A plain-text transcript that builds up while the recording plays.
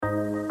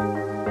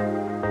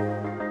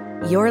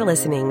You're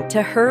listening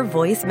to Her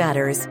Voice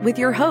Matters with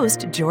your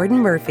host, Jordan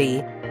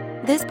Murphy.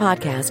 This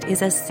podcast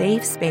is a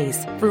safe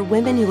space for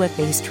women who have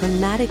faced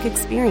traumatic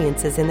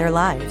experiences in their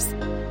lives.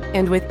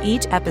 And with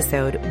each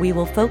episode, we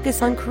will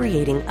focus on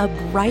creating a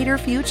brighter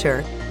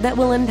future that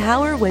will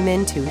empower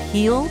women to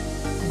heal,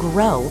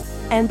 grow,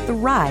 and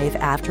thrive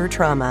after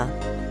trauma.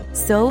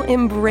 So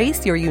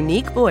embrace your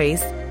unique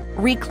voice,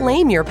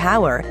 reclaim your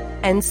power,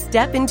 and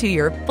step into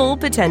your full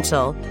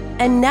potential.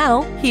 And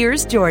now,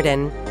 here's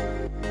Jordan.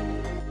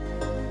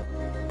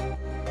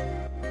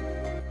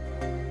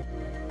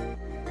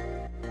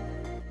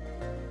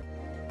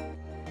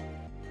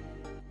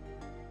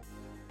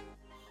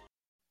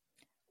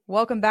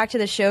 Welcome back to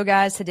the show,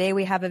 guys. Today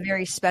we have a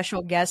very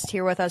special guest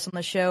here with us on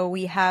the show.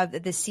 We have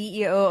the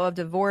CEO of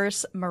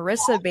Divorce,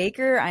 Marissa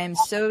Baker. I am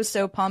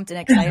so pumped and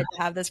excited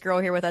to have this girl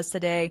here with us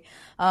today.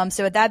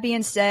 So with that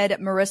being said,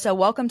 Marissa,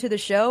 welcome to the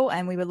show,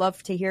 and we would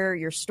love to hear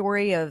your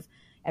story of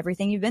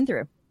everything you've been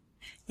through.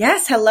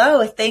 Yes.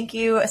 Hello. Thank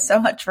you so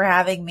much for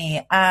having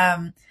me.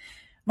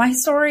 My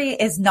story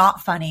is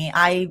not funny.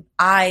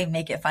 I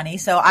make it funny.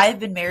 So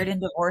I've been married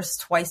and divorced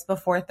twice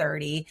before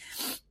 30.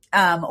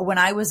 When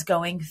I was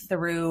going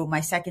through my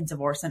second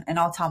divorce, and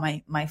I'll tell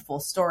my full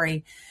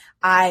story,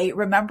 I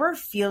remember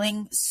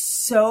feeling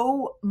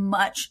so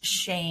much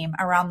shame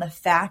around the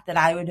fact that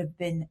I would have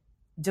been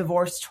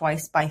divorced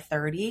twice by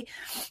 30.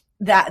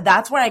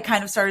 That's where I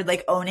kind of started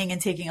like owning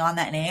and taking on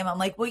that name. I'm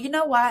like, well, you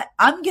know what?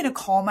 I'm going to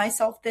call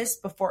myself this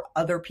before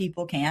other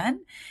people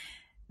can,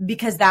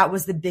 because that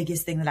was the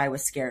biggest thing that I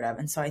was scared of.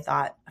 And so I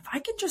thought, if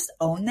I can just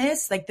own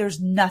this, like there's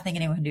nothing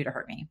anyone can do to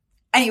hurt me.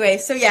 Anyway,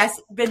 so yes,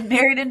 been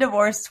married and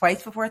divorced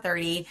twice before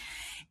 30.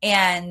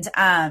 And,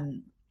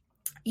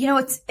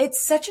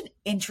 it's such an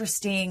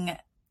interesting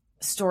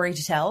story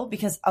to tell,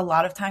 because a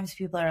lot of times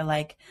people are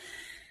like,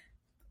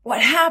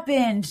 what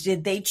happened?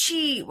 Did they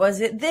cheat?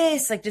 Was it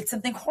this? Like, did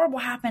something horrible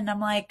happen? I'm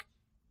like,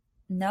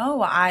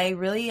 no, I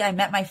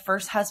met my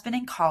first husband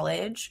in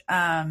college.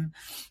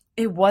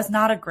 It was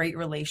not a great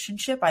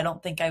relationship. I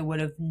don't think I would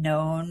have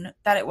known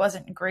that it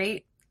wasn't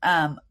great,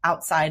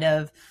 outside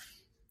of,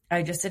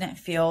 I just didn't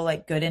feel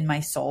like good in my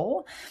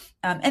soul.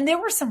 And there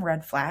were some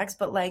red flags,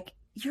 but like,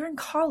 you're in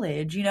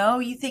college,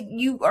 you think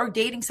you are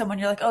dating someone.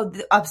 You're like, oh,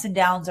 the ups and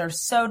downs are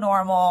so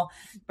normal,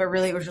 but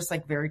really it was just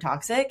like very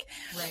toxic.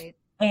 Right.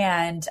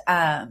 And,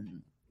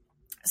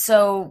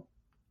 so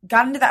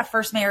got into that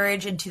first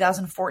marriage in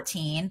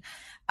 2014.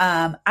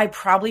 I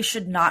probably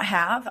should not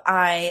have.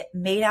 I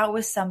made out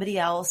with somebody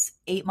else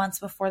 8 months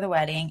before the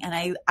wedding.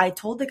 And I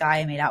told the guy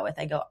I made out with,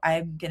 I go,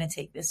 I'm going to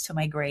take this to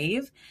my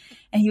grave.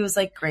 And he was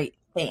like, great.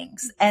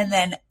 Thanks. And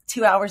then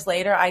 2 hours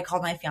later, I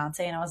called my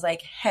fiance and I was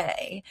like,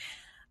 hey,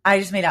 I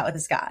just made out with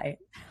this guy.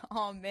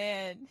 Oh,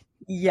 man.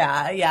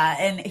 Yeah.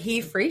 And he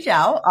freaked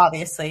out,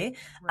 obviously.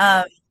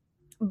 Right.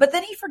 But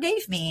then he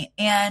forgave me.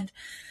 And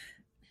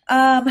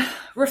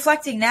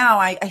reflecting now,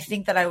 I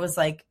think that I was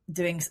like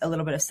doing a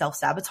little bit of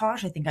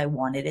self-sabotage. I think I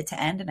wanted it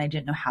to end and I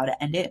didn't know how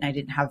to end it. And I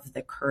didn't have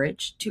the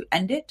courage to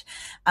end it.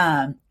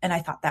 And I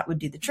thought that would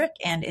do the trick,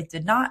 and it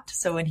did not.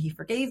 So when he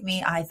forgave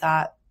me, I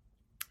thought,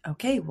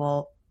 okay,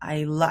 well,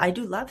 I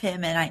do love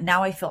him. And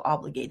now I feel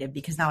obligated,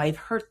 because now I've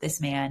hurt this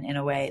man in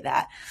a way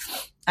that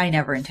I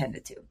never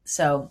intended to.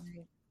 So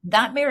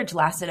that marriage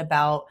lasted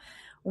about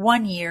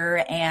 1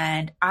 year,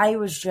 and I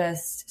was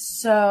just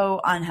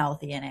so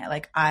unhealthy in it.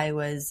 Like, I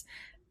was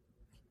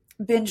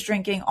binge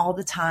drinking all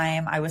the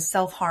time. I was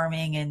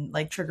self-harming, and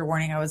like, trigger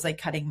warning, I was like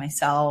cutting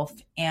myself,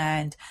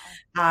 and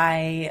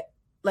I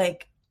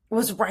like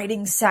was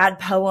writing sad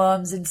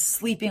poems and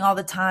sleeping all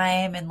the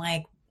time, and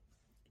like,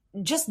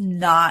 just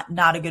not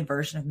a good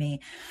version of me.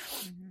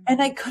 Mm-hmm.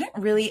 And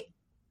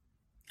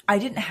I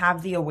didn't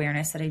have the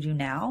awareness that I do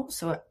now.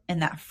 So in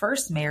that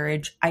first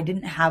marriage, I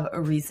didn't have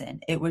a reason.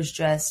 It was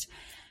just,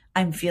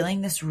 I'm feeling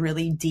this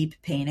really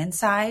deep pain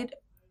inside,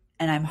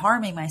 and I'm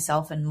harming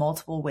myself in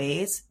multiple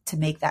ways to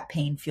make that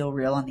pain feel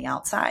real on the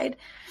outside,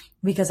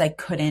 because I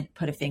couldn't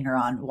put a finger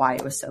on why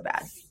it was so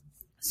bad.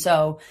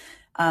 So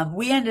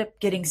we ended up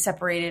getting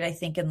separated, I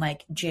think in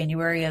like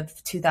January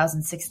of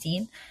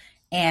 2016.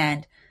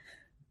 And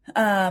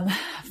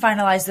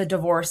finalized the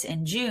divorce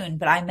in June,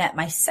 but I met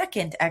my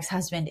second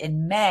ex-husband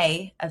in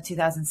May of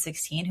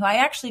 2016, who I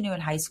actually knew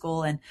in high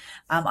school. And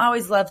I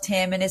always loved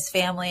him and his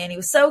family, and he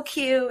was so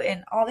cute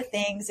and all the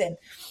things. And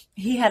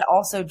he had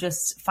also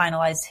just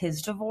finalized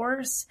his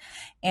divorce.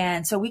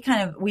 And so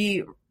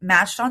we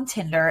matched on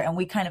Tinder, and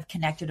we kind of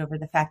connected over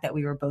the fact that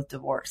we were both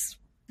divorced.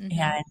 Mm-hmm.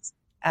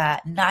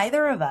 And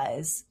neither of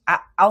us,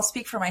 I'll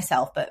speak for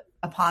myself, but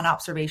upon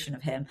observation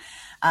of him,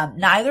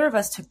 neither of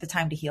us took the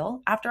time to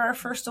heal after our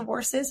first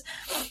divorces.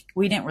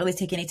 We didn't really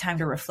take any time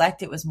to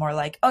reflect. It was more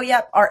like, oh,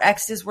 yep, our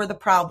exes were the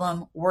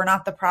problem. We're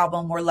not the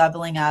problem. We're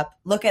leveling up.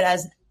 Look at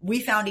us. We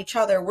found each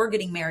other. We're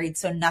getting married.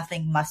 So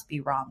nothing must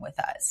be wrong with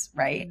us.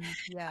 Right.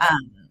 Yeah.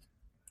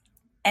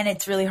 And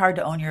it's really hard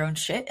to own your own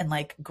shit and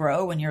like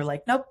grow when you're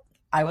like, nope,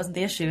 I wasn't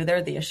the issue.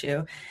 They're the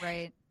issue.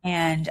 Right.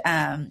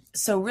 And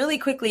so really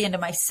quickly into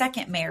my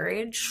second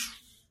marriage,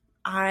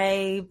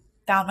 I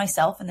found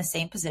myself in the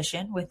same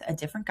position with a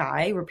different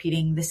guy,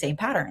 repeating the same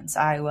patterns.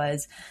 I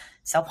was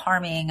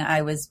self-harming.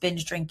 I was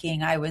binge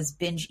drinking. I was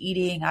binge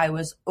eating. I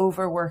was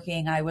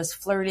overworking. I was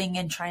flirting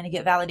and trying to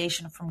get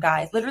validation from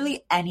guys,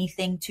 literally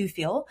anything to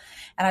feel.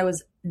 And I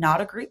was not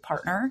a great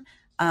partner.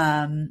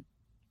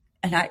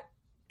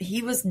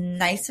 He was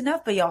nice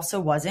enough, but he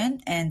also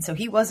wasn't. And so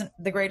he wasn't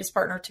the greatest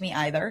partner to me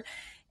either.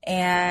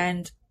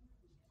 And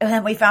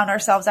then we found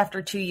ourselves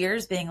after 2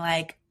 years being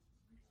like,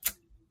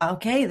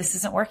 okay, this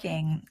isn't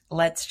working.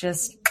 Let's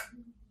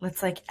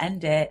like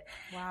end it.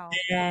 Wow.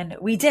 And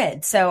we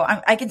did. So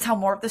I can tell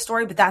more of the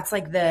story, but that's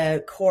like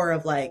the core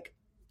of like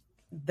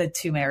the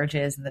 2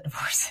 marriages and the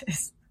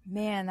divorces.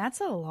 Man,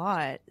 that's a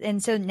lot.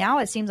 And so now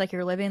it seems like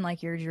you're living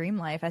like your dream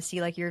life. I see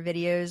like your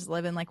videos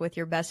living like with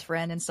your best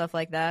friend and stuff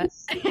like that.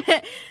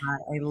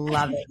 I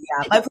love it.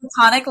 Yeah. My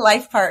platonic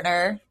life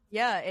partner.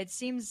 Yeah, it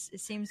seems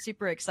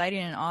super exciting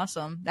and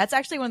awesome. That's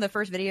actually one of the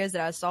first videos that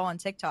I saw on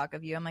TikTok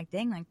of you. I'm like,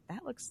 dang, like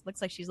that looks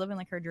like she's living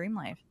like her dream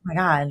life. Oh my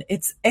God.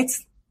 It's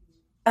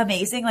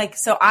amazing. Like,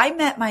 so I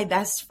met my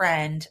best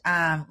friend.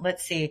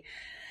 Let's see.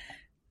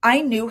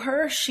 I knew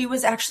her. She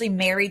was actually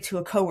married to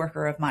a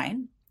coworker of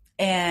mine.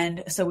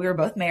 And so we were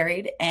both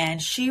married,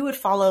 and she would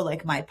follow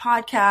like my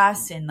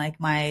podcasts and like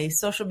my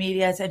social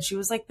medias. And she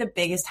was like the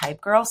biggest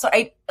hype girl. So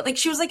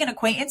she was like an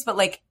acquaintance, but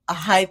like a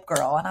hype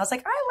girl. And I was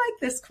like, I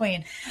like this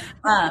queen.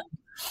 And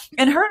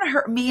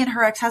me and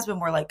her ex-husband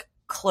were like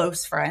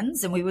close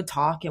friends, and we would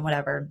talk and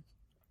whatever.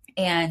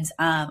 And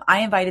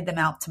I invited them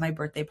out to my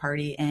birthday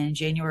party in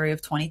January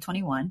of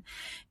 2021,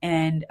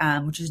 and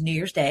which is New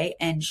Year's Day.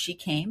 And she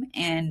came,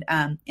 and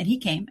he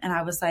came, and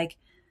I was like,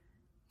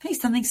 hey,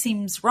 something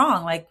seems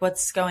wrong. Like,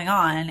 what's going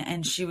on?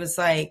 And she was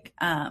like,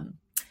 my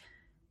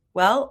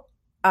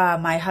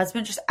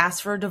husband just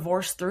asked for a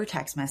divorce through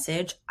text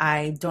message.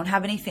 I don't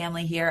have any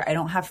family here. I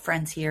don't have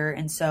friends here.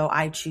 And so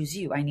I choose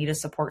you. I need a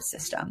support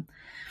system.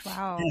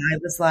 Wow. And I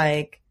was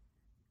like,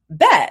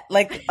 bet,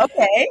 like,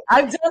 okay,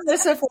 I've done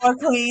this before,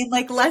 queen.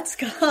 Like, let's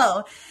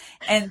go.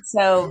 And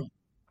so,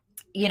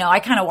 I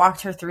kind of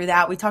walked her through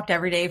that. We talked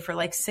every day for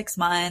like 6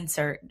 months,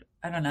 or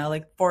I don't know,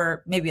 like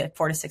 4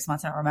 to 6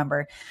 months. I don't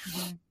remember.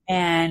 Mm-hmm.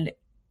 And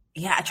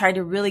yeah, I tried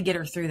to really get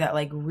her through that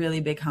like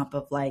really big hump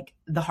of like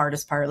the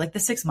hardest part, like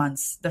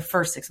the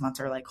first 6 months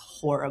are like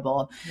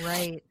horrible.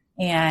 Right.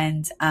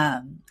 And,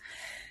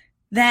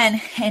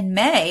 then in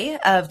May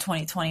of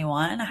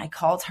 2021, I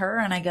called her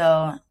and I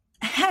go,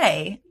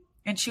 hey,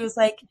 and she was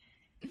like,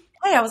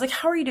 hey, I was like,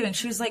 how are you doing?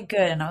 She was like, good.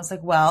 And I was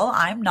like, well,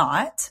 I'm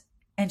not.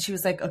 And she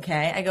was like,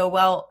 okay. I go,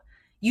 well,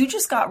 you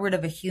just got rid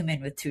of a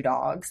human with 2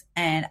 dogs,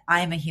 and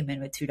I'm a human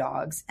with 2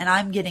 dogs, and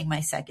I'm getting my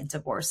second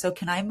divorce. So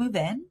can I move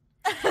in?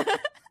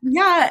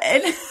 Yeah.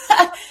 And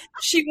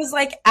she was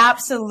like,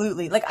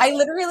 absolutely. Like, I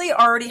literally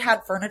already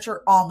had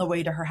furniture on the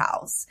way to her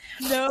house.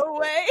 No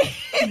way.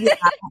 Yeah.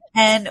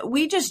 And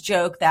we just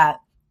joke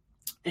that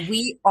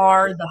we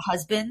are the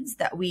husbands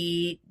that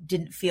we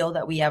didn't feel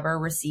that we ever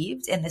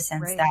received, in the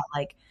sense that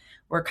like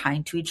we're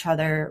kind to each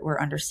other, we're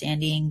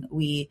understanding,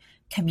 we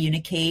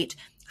communicate.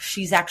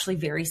 She's actually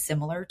very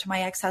similar to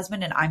my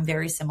ex-husband, and I'm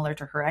very similar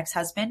to her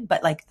ex-husband,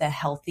 but like the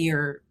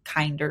healthier,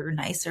 kinder,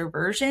 nicer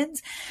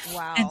versions.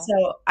 Wow. And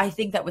so I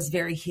think that was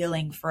very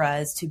healing for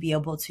us to be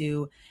able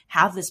to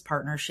have this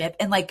partnership.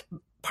 And like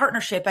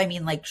partnership, I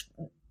mean, like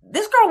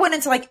this girl went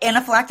into like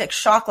anaphylactic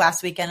shock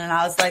last weekend, and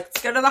I was like,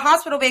 let's go to the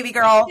hospital, baby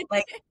girl.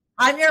 Like,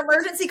 I'm your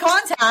emergency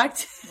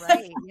contact.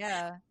 Right.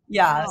 Yeah.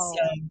 Yeah. Wow.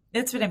 So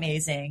it's been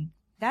amazing.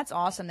 That's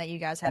awesome that you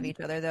guys have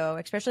each other though,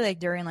 especially like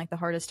during like the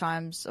hardest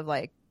times of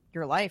like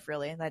your life,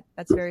 really.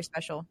 That's very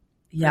special.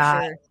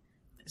 Yeah. Sure.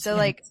 So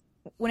like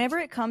whenever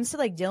it comes to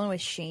like dealing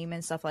with shame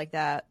and stuff like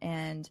that,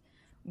 and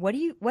what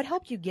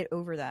helped you get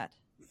over that?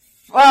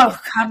 Oh,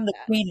 I'm the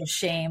queen of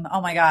shame. Oh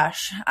my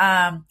gosh.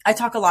 I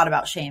talk a lot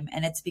about shame,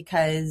 and it's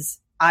because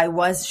I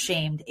was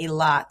shamed a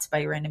lot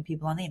by random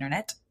people on the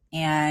internet.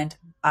 And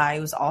I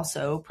was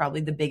also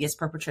probably the biggest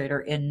perpetrator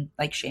in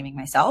like shaming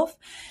myself.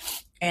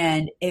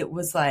 And it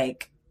was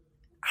like,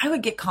 I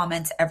would get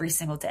comments every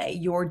single day.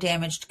 You're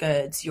damaged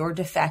goods. You're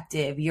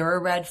defective. You're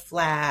a red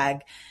flag.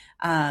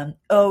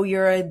 Oh,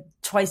 you're a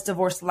twice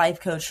divorced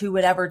life coach. Who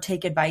would ever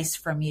take advice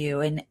from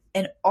you? And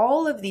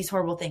all of these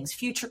horrible things.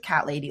 Future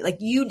cat lady. Like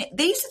they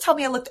used to tell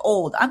me I looked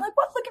old. I'm like,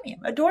 what? Look at me.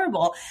 I'm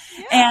adorable.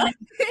 Yeah. And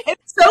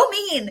it's so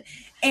mean.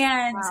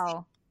 And,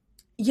 wow.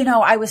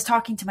 I was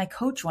talking to my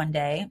coach one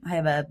day. I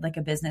have a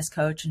business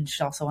coach, and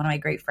she's also one of my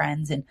great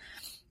friends. And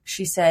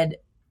she said,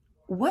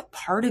 what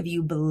part of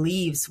you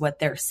believes what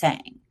they're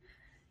saying?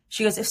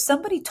 She goes, if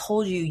somebody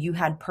told you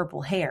had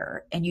purple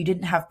hair and you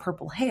didn't have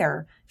purple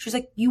hair, she's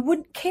like, you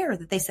wouldn't care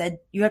that they said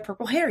you had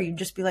purple hair. You'd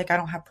just be like, I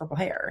don't have purple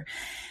hair.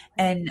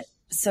 And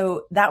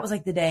so that was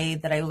like the day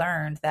that I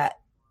learned that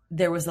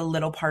there was a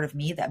little part of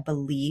me that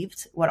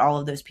believed what all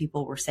of those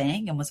people were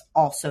saying, and was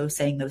also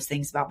saying those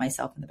things about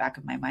myself in the back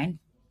of my mind.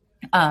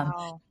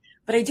 Wow.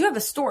 But I do have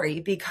a story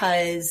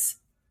because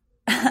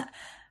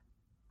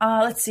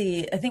let's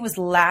see, I think it was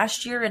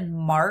last year in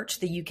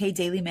March, the UK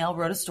Daily Mail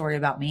wrote a story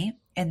about me,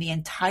 and the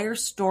entire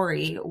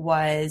story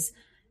was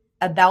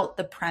about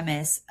the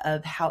premise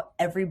of how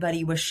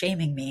everybody was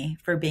shaming me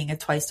for being a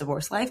twice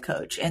divorced life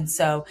coach. And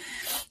so,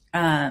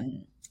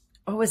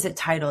 what was it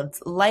titled?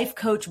 Life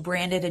coach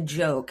branded a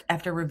joke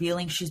after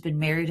revealing she's been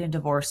married and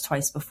divorced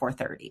twice before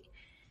 30.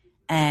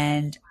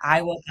 And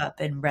I woke up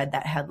and read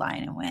that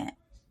headline and went,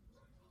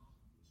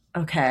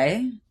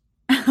 okay.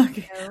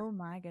 Oh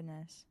my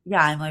goodness.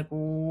 Yeah, I'm like,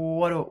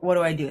 what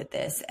do I do with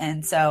this?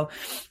 And so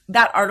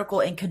that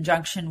article, in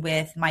conjunction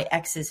with my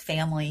ex's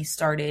family,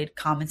 started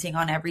commenting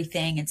on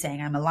everything and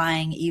saying I'm a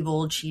lying,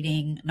 evil,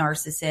 cheating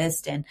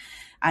narcissist, and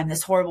I'm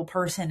this horrible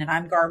person, and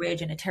I'm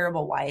garbage and a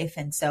terrible wife.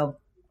 And so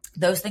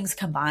those things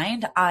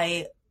combined,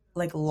 I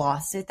like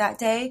lost it that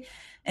day,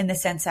 in the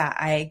sense that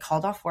I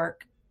called off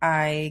work.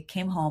 I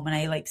came home and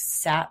I like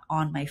sat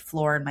on my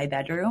floor in my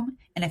bedroom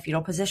in a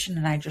fetal position,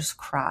 and I just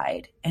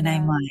cried. And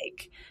I'm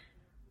like,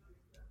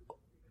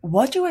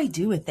 what do I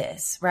do with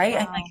this? Right.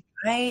 Wow.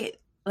 And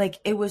like,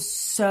 it was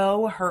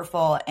so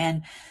hurtful.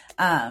 And,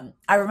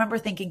 I remember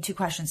thinking two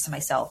questions to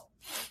myself,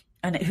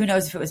 and who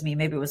knows if it was me,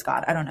 maybe it was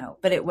God. I don't know.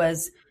 But it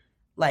was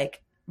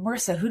like,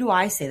 Marissa, who do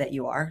I say that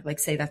you are? Like,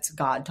 say that's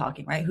God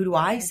talking, right? Who do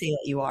I say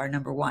that you are?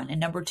 Number one. And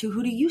number two,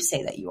 who do you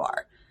say that you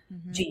are?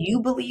 Mm-hmm. Do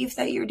you believe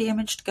that you're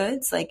damaged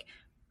goods? Like,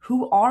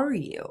 who are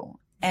you?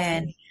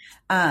 And,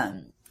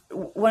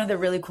 one of the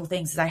really cool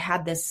things is I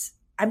had this,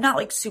 I'm not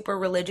like super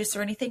religious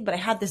or anything, but I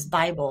had this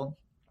Bible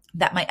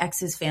that my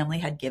ex's family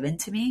had given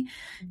to me.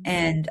 Mm-hmm.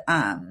 And,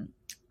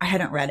 I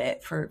hadn't read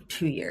it for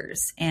 2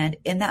 years. And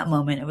in that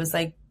moment, it was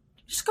like,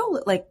 just go,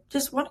 like,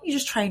 just, why don't you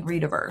just try and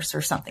read a verse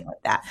or something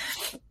like that?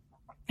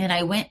 And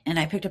I went and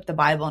I picked up the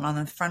Bible, and on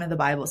the front of the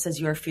Bible, it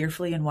says, you are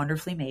fearfully and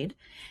wonderfully made.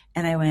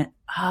 And I went,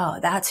 oh,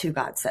 that's who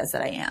God says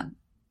that I am.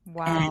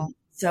 Wow. And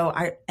so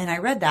I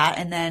read that,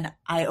 and then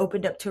I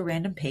opened up to a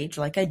random page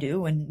like I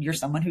do when you're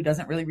someone who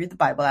doesn't really read the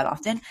Bible that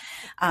often.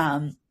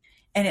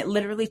 And it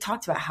literally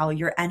talked about how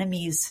your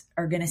enemies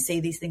are going to say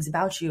these things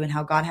about you and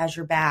how God has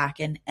your back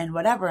and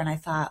whatever. And I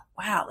thought,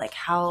 wow, like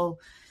how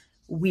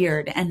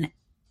weird. And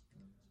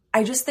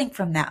I just think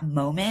from that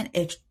moment,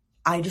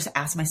 I just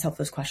ask myself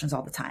those questions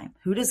all the time.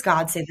 Who does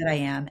God say that I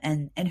am?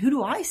 And who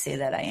do I say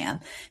that I am?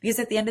 Because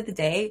at the end of the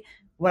day,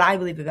 what I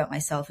believe about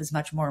myself is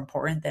much more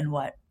important than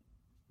what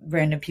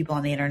random people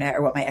on the internet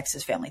or what my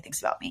ex's family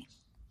thinks about me.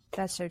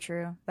 That's so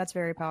true. That's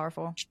very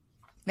powerful.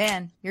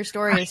 Man, your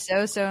story is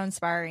so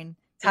inspiring.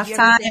 Tough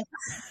time.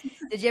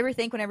 Did you ever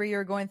think whenever you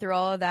were going through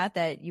all of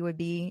that you would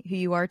be who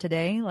you are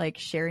today, like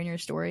sharing your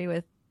story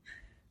with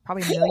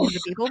probably millions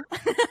of people?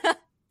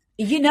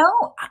 You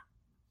know,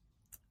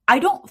 I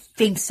don't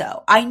think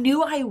so. I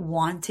knew I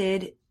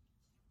wanted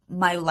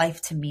my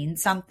life to mean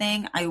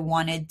something. I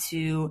wanted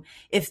to,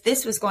 if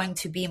this was going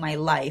to be my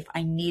life,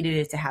 I needed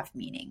it to have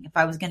meaning. If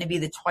I was going to be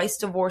the twice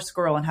divorced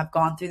girl and have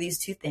gone through these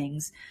two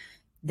things,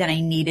 then I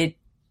needed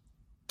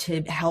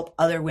to help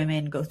other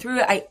women go through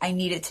it. I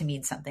need it to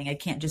mean something. I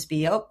can't just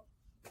be, oh,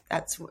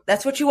 that's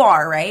what you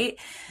are, right?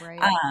 Right.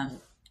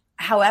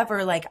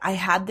 However, like I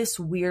had this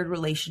weird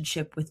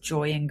relationship with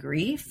joy and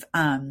grief.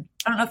 I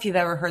don't know if you've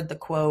ever heard the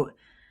quote,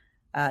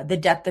 the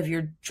depth of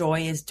your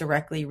joy is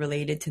directly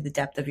related to the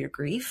depth of your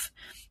grief.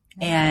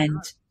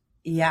 And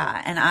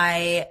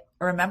I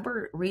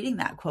remember reading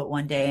that quote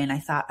one day, and I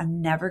thought,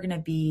 I'm never going to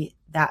be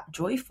that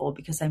joyful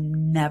because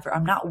I'm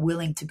not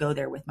willing to go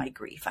there with my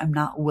grief. I'm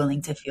not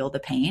willing to feel the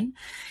pain.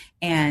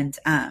 And,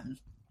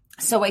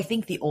 so I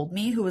think the old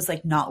me, who was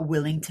like not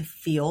willing to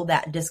feel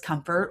that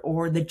discomfort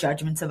or the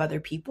judgments of other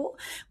people,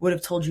 would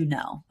have told you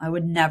no. I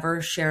would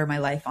never share my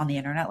life on the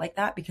internet like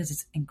that because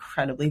it's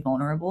incredibly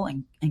vulnerable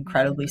and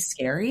incredibly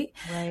scary.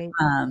 Right.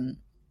 And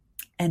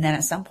then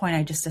at some point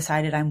I just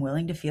decided I'm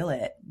willing to feel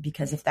it,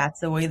 because if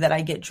that's the way that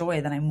I get joy,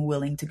 then I'm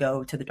willing to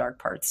go to the dark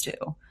parts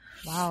too.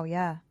 Wow.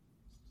 Yeah,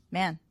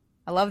 man.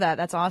 I love that.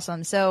 That's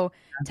awesome. So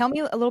tell me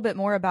a little bit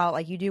more about,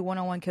 like, you do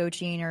one-on-one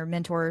coaching or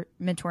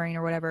mentoring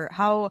or whatever.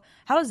 How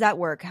does that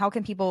work? How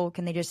can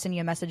they just send you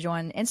a message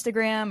on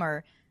Instagram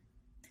or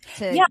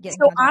to get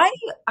so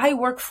I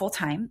work full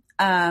time.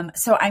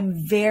 So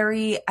I'm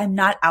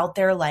not out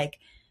there like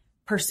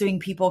pursuing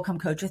people come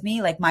coach with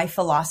me. Like my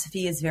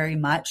philosophy is very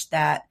much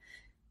that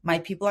my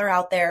people are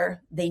out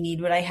there, they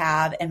need what I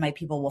have, and my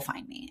people will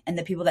find me. And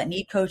the people that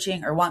need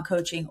coaching or want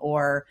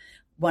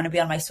to be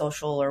on my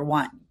social or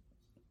want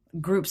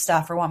group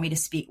stuff or want me to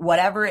speak,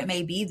 whatever it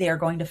may be, they are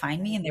going to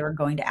find me and they are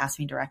going to ask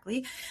me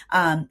directly.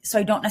 So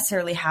I don't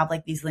necessarily have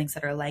like these links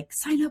that are like,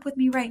 sign up with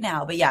me right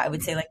now. But yeah, I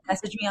would say like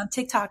message me on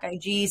TikTok,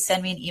 IG,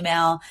 send me an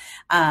email.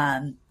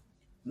 My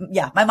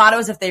motto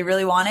is if they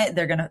really want it,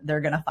 they're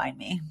going to find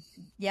me.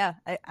 Yeah,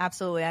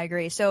 absolutely. I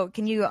agree. So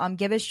can you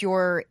give us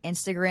your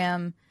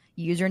Instagram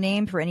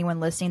username for anyone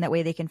listening? That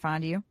way they can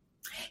find you.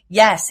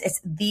 Yes. It's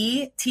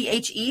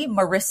THE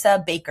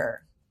Marissa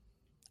Baker.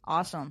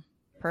 Awesome.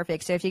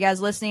 Perfect. So if you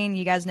guys listening,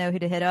 you guys know who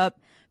to hit up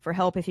for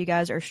help. If you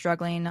guys are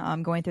struggling,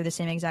 going through the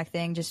same exact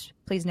thing, just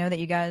please know that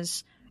you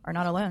guys are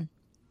not alone.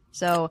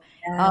 So,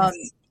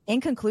 in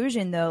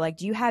conclusion though, like,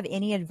 do you have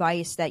any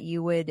advice that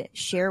you would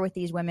share with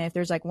these women? If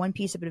there's like one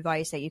piece of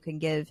advice that you can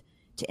give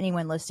to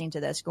anyone listening to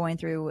this, going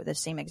through the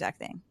same exact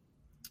thing?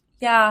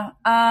 Yeah.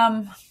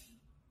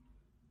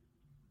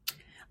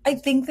 I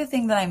think the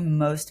thing that I'm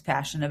most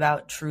passionate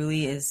about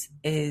truly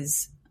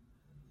is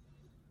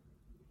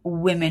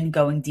women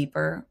going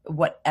deeper,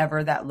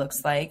 whatever that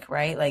looks like,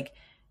 right? Like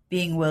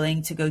being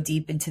willing to go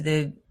deep into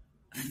the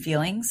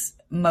feelings,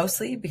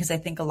 mostly because I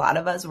think a lot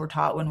of us were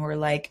taught when we're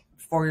like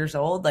 4 years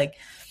old, like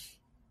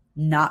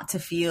not to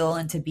feel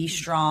and to be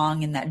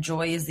strong, and that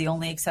joy is the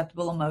only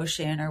acceptable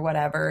emotion or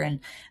whatever.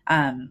 And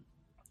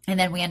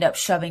then we end up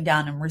shoving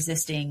down and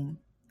resisting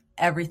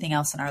everything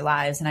else in our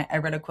lives. And I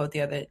read a quote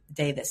the other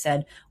day that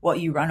said, what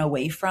you run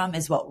away from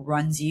is what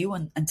runs you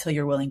until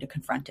you're willing to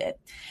confront it.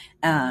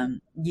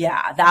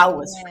 Yeah, that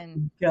was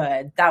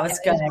good. That was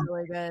good.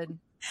 Really good.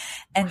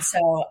 And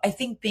so I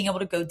think being able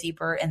to go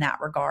deeper in that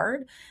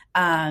regard,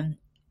 and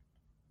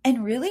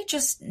really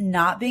just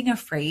not being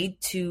afraid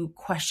to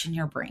question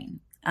your brain.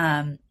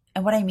 And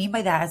what I mean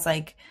by that is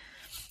like,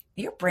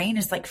 your brain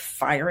is like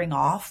firing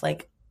off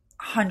like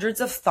hundreds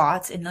of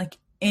thoughts in like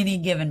any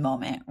given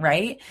moment,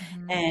 right?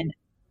 Mm-hmm. And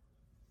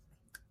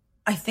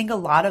I think a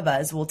lot of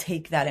us will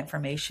take that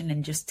information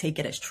and just take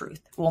it as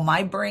truth. Well,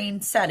 my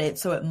brain said it,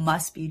 so it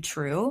must be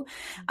true.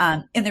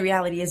 And the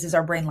reality is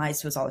our brain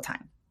lies to us all the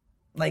time.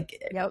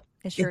 Like, yep,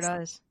 it sure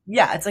does.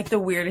 Yeah, it's like the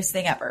weirdest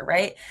thing ever,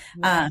 right?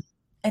 Yeah.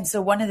 And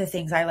so one of the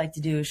things I like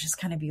to do is just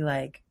kind of be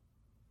like,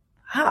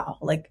 how?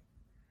 Like,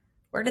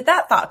 where did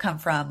that thought come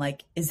from?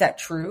 Like, is that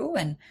true?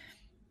 And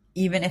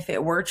even if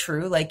it were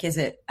true, like, is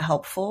it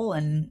helpful?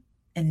 And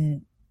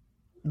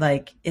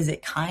like, is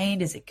it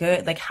kind? Is it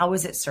good? Like, how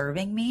is it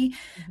serving me?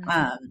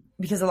 Mm-hmm.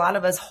 Because a lot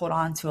of us hold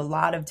on to a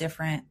lot of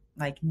different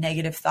like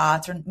negative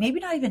thoughts, or maybe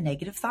not even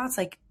negative thoughts.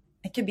 Like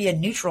it could be a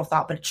neutral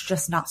thought, but it's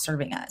just not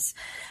serving us.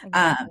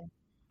 Exactly.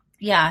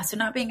 Yeah. So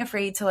not being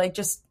afraid to like,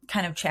 just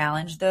kind of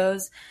challenge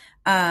those.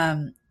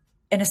 And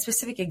a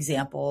specific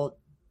example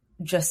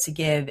just to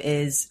give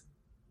is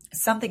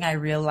something I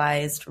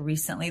realized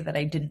recently that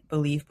I didn't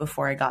believe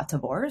before I got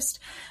divorced,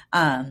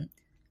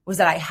 was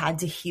that I had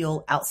to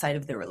heal outside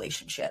of the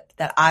relationship,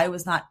 that I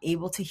was not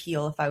able to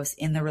heal if I was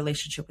in the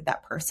relationship with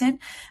that person.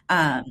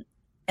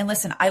 And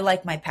listen, I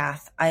like my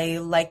path. I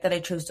like that I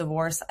chose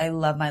divorce. I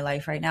love my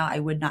life right now. I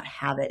would not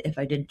have it if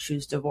I didn't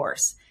choose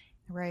divorce.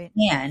 Right.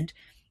 And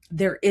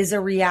there is a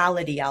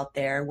reality out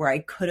there where I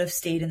could have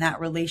stayed in that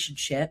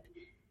relationship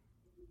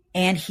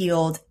and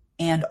healed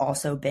and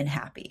also been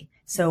happy.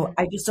 So mm-hmm.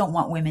 I just don't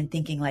want women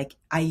thinking like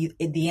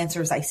the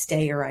answer is I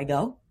stay or I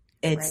go.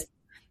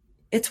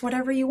 It's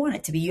whatever you want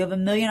it to be. You have a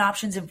million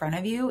options in front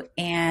of you,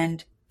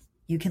 and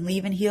you can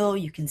leave and heal.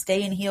 You can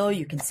stay and heal.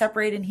 You can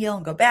separate and heal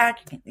and go back.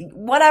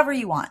 Whatever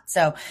you want.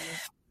 So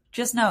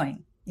just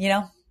knowing,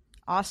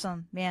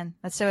 Awesome, man.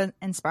 That's so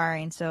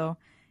inspiring. So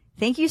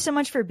thank you so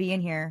much for being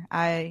here.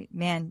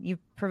 You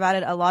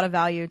provided a lot of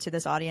value to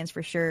this audience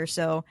for sure.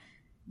 So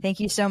thank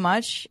you so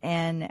much.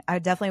 And I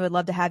definitely would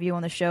love to have you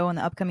on the show in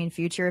the upcoming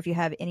future. If you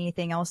have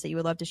anything else that you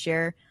would love to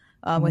share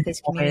with this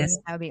community,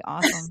 that would be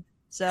awesome.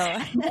 So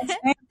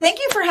thank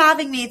you for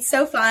having me. It's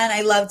so fun.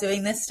 I love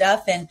doing this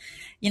stuff. And,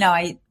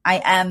 I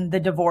am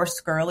the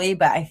divorced girly,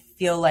 but I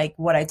feel like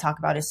what I talk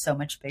about is so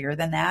much bigger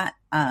than that.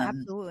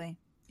 Absolutely.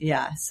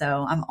 Yeah.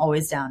 So I'm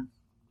always down.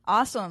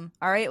 Awesome.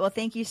 All right. Well,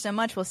 thank you so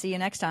much. We'll see you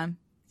next time.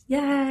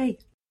 Yay.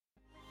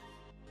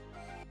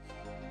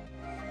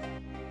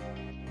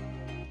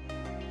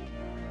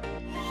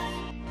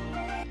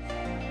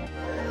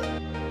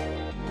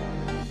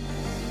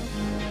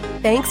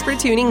 Thanks for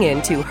tuning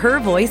in to Her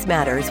Voice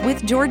Matters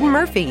with Jordan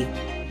Murphy.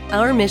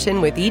 Our mission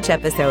with each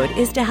episode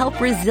is to help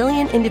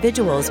resilient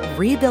individuals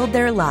rebuild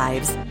their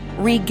lives,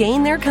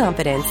 regain their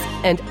confidence,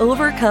 and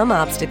overcome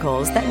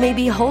obstacles that may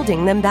be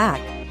holding them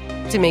back.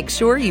 To make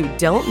sure you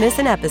don't miss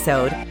an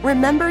episode,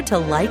 remember to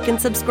like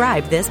and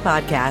subscribe this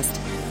podcast.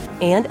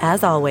 And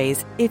as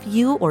always, if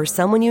you or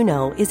someone you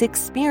know is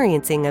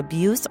experiencing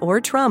abuse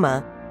or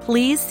trauma,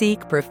 please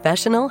seek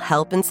professional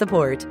help and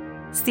support.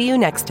 See you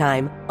next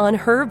time on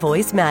Her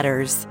Voice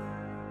Matters.